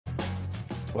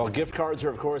Well, gift cards are,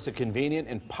 of course, a convenient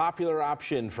and popular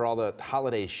option for all the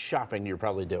holiday shopping you're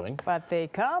probably doing. But they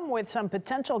come with some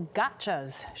potential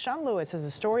gotchas. Sean Lewis has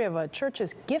a story of a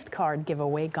church's gift card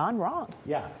giveaway gone wrong.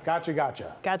 Yeah, gotcha.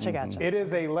 Gotcha. It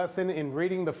is a lesson in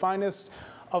reading the finest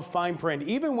of fine print,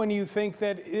 even when you think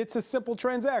that it's a simple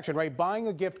transaction, right? Buying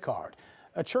a gift card.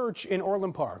 A church in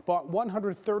Orland Park bought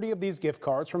 130 of these gift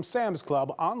cards from Sam's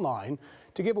Club online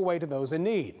to give away to those in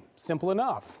need. Simple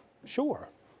enough, sure,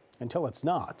 until it's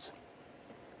not.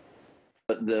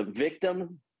 The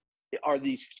victim are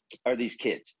these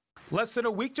kids. Less than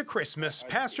a week to Christmas,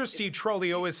 Pastor Steve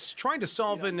Trolio is trying to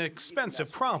solve an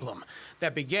expensive problem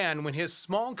that began when his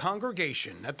small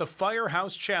congregation at the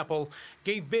Firehouse Chapel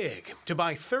gave big to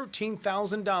buy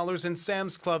 $13,000 in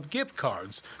Sam's Club gift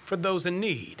cards for those in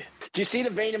need. Do you see the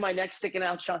vein in my neck sticking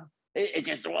out, Sean? It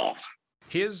just, oh.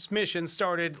 His mission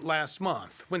started last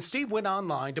month when Steve went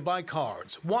online to buy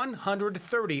cards,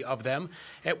 130 of them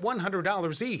at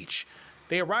 $100 each.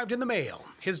 They arrived in the mail.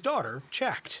 His daughter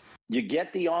checked. You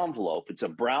get the envelope. It's a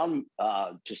brown,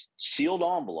 just sealed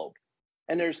envelope.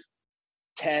 And there's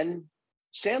 10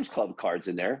 Sam's Club cards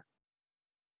in there.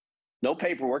 No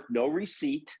paperwork, no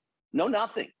receipt, no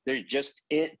nothing. They're just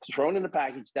thrown in the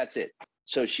package. That's it.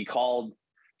 So she called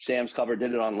Sam's Club or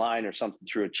did it online or something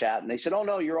through a chat. And they said, oh,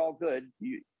 no, you're all good.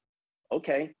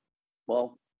 Okay.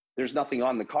 Well, there's nothing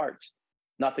on the cards.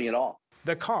 Nothing at all.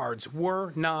 The cards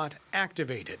were not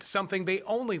activated, something they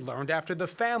only learned after the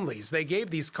families they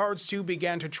gave these cards to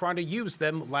began to try to use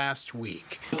them last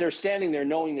week. They're standing there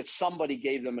knowing that somebody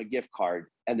gave them a gift card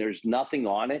and there's nothing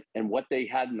on it, and what they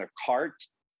had in their cart,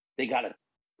 they gotta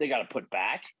put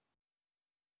back.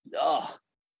 Oh,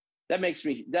 that makes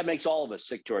all of us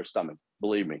sick to our stomach,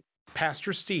 believe me.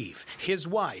 Pastor Steve, his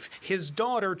wife, his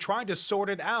daughter tried to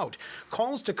sort it out.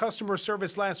 Calls to customer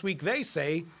service last week, they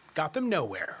say, got them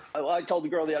nowhere. Well, I told the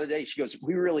girl the other day, she goes,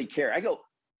 we really care. I go,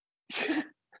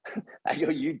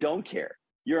 you don't care.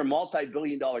 You're a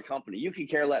multi-billion-dollar company. You can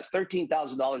care less.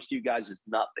 $13,000 to you guys is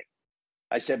nothing.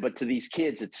 I said, but to these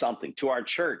kids, it's something. To our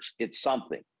church, it's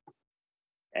something.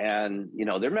 And, you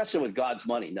know, they're messing with God's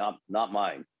money, not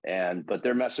mine. But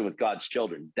they're messing with God's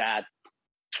children. That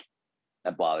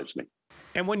bothers me.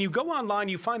 And when you go online,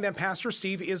 you find that Pastor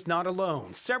Steve is not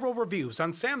alone. Several reviews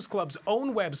on Sam's Club's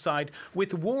own website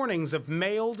with warnings of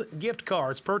mailed gift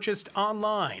cards purchased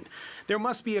online. There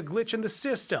must be a glitch in the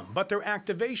system, but their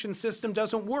activation system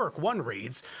doesn't work, one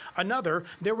reads. Another,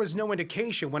 there was no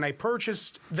indication when I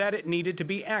purchased that it needed to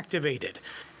be activated.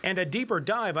 And a deeper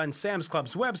dive on Sam's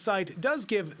Club's website does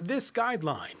give this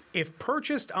guideline. If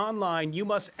purchased online, you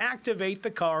must activate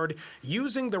the card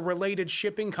using the related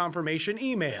shipping confirmation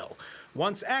email.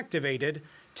 Once activated,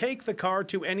 take the card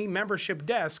to any membership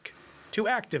desk to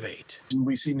activate.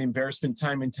 We've seen the embarrassment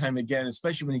time and time again,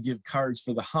 especially when you give cards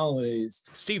for the holidays.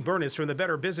 Steve Burness from the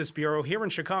Better Business Bureau here in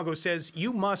Chicago says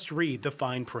you must read the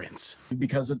fine prints.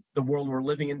 Because of the world we're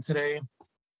living in today,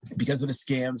 because of the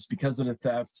scams, because of the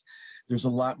theft, there's a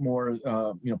lot more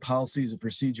policies and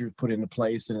procedures put into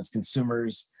place. And as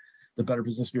consumers, the Better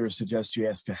Business Bureau suggests you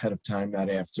ask ahead of time, not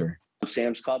after.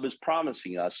 Sam's Club is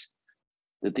promising us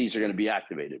that these are going to be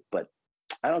activated, but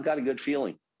I don't got a good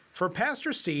feeling. For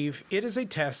Pastor Steve, it is a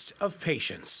test of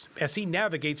patience as he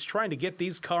navigates trying to get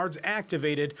these cards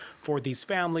activated for these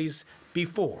families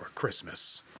before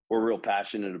Christmas. We're real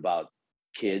passionate about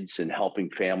kids and helping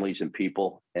families and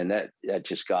people, and that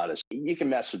just got us. You can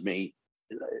mess with me.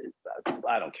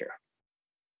 I don't care.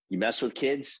 You mess with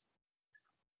kids,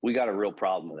 we got a real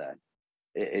problem with that.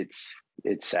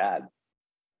 It's sad.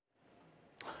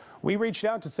 We reached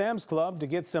out to Sam's Club to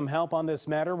get some help on this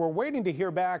matter. We're waiting to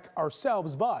hear back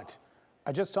ourselves, but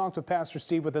I just talked with Pastor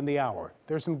Steve within the hour.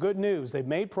 There's some good news. They've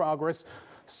made progress.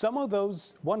 Some of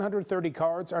those 130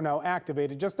 cards are now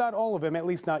activated, just not all of them, at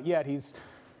least not yet. He's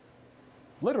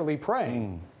literally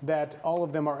praying that all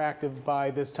of them are active by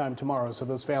this time tomorrow so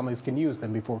those families can use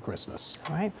them before Christmas.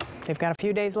 All right. They've got a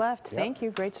few days left. Yep. Thank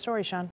you. Great story, Sean.